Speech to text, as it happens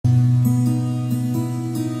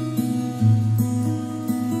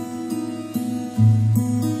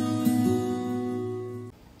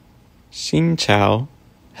Xin chào.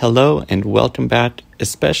 Hello and welcome back,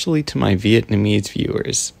 especially to my Vietnamese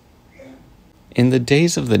viewers. In the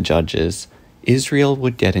days of the judges, Israel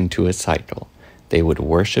would get into a cycle. They would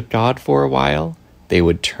worship God for a while, they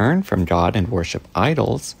would turn from God and worship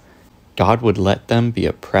idols, God would let them be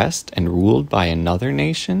oppressed and ruled by another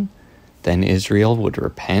nation, then Israel would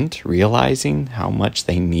repent, realizing how much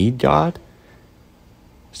they need God.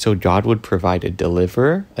 So God would provide a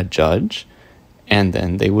deliverer, a judge, and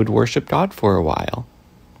then they would worship God for a while,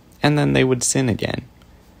 and then they would sin again.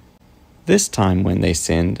 This time when they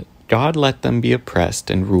sinned, God let them be oppressed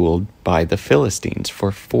and ruled by the Philistines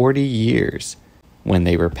for 40 years. When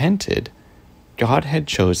they repented, God had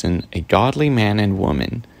chosen a godly man and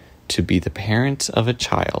woman to be the parents of a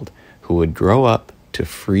child who would grow up to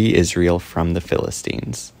free Israel from the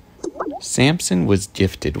Philistines. Samson was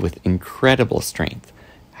gifted with incredible strength.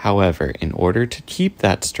 However, in order to keep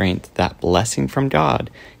that strength, that blessing from God,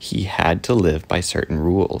 he had to live by certain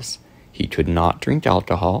rules. He could not drink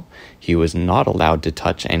alcohol, he was not allowed to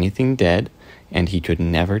touch anything dead, and he could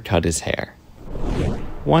never cut his hair.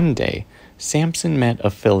 One day, Samson met a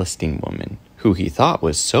Philistine woman, who he thought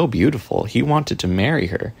was so beautiful he wanted to marry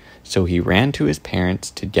her, so he ran to his parents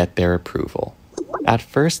to get their approval. At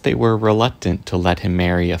first they were reluctant to let him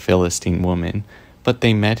marry a Philistine woman, but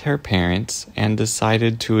they met her parents and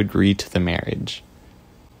decided to agree to the marriage.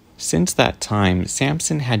 Since that time,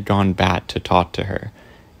 Samson had gone back to talk to her,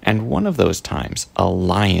 and one of those times a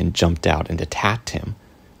lion jumped out and attacked him.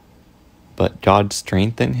 But God's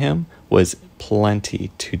strength in him was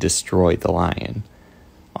plenty to destroy the lion.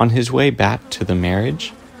 On his way back to the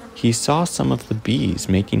marriage, he saw some of the bees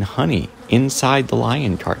making honey inside the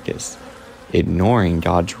lion carcass. Ignoring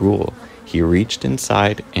God's rule, he reached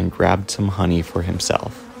inside and grabbed some honey for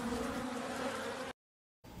himself.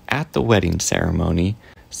 At the wedding ceremony,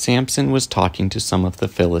 Samson was talking to some of the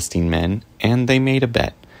Philistine men, and they made a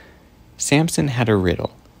bet. Samson had a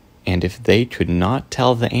riddle, and if they could not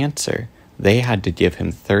tell the answer, they had to give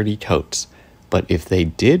him 30 coats. But if they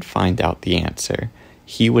did find out the answer,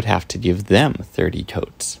 he would have to give them 30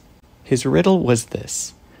 coats. His riddle was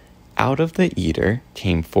this: out of the eater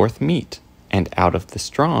came forth meat, and out of the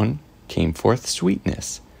strong came forth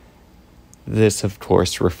sweetness. This, of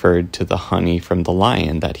course, referred to the honey from the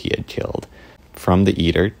lion that he had killed. From the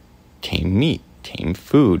eater came meat, came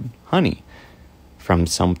food, honey. From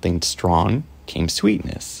something strong came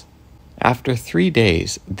sweetness. After 3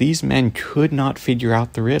 days, these men could not figure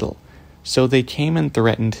out the riddle, so they came and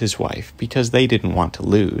threatened his wife because they didn't want to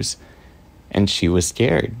lose, and she was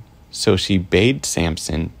scared, so she bade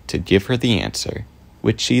Samson to give her the answer,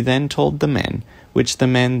 which she then told the men, which the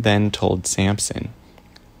men then told Samson.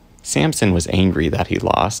 Samson was angry that he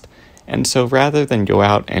lost, and so rather than go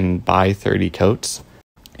out and buy 30 coats,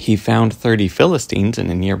 he found 30 Philistines in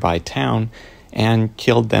a nearby town and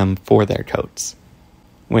killed them for their coats.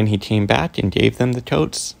 When he came back and gave them the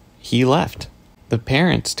coats, he left. The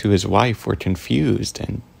parents to his wife were confused,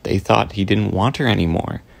 and they thought he didn't want her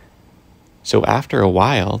anymore. So after a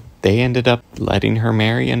while, they ended up letting her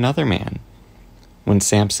marry another man. When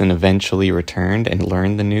Samson eventually returned and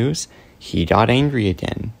learned the news, he got angry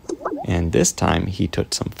again, and this time he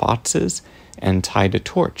took some foxes and tied a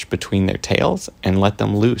torch between their tails and let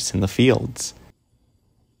them loose in the fields.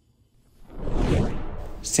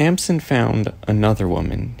 Samson found another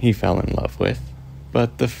woman he fell in love with,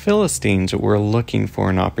 but the Philistines were looking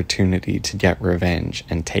for an opportunity to get revenge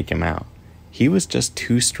and take him out. He was just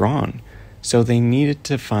too strong, so they needed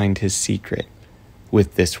to find his secret.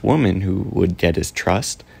 With this woman who would get his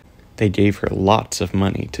trust, they gave her lots of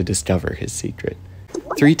money to discover his secret.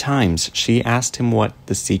 3 times she asked him what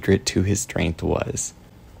the secret to his strength was,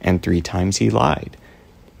 and 3 times he lied.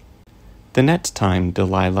 The next time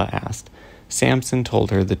Delilah asked, Samson told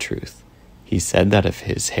her the truth. He said that if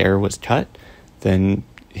his hair was cut, then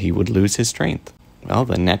he would lose his strength. Well,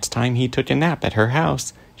 the next time he took a nap at her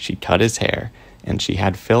house, she cut his hair, and she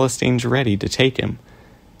had Philistines ready to take him.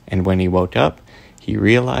 And when he woke up, he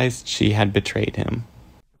realized she had betrayed him.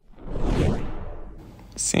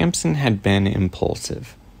 Samson had been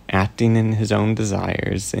impulsive, acting in his own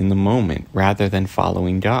desires in the moment rather than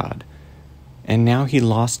following God. And now he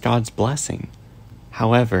lost God's blessing.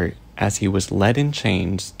 However, as he was led in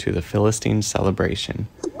chains to the Philistine celebration,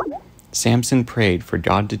 Samson prayed for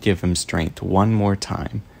God to give him strength one more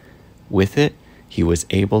time. With it, he was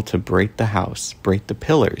able to break the house, break the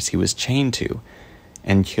pillars he was chained to,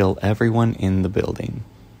 and kill everyone in the building.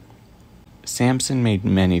 Samson made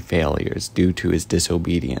many failures due to his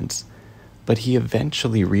disobedience, but he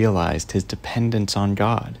eventually realized his dependence on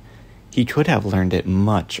God. He could have learned it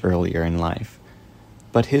much earlier in life,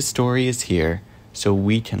 but his story is here so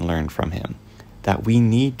we can learn from him, that we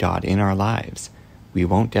need God in our lives. We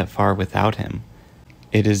won't get far without him.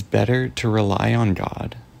 It is better to rely on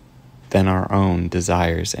God than our own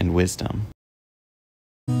desires and wisdom.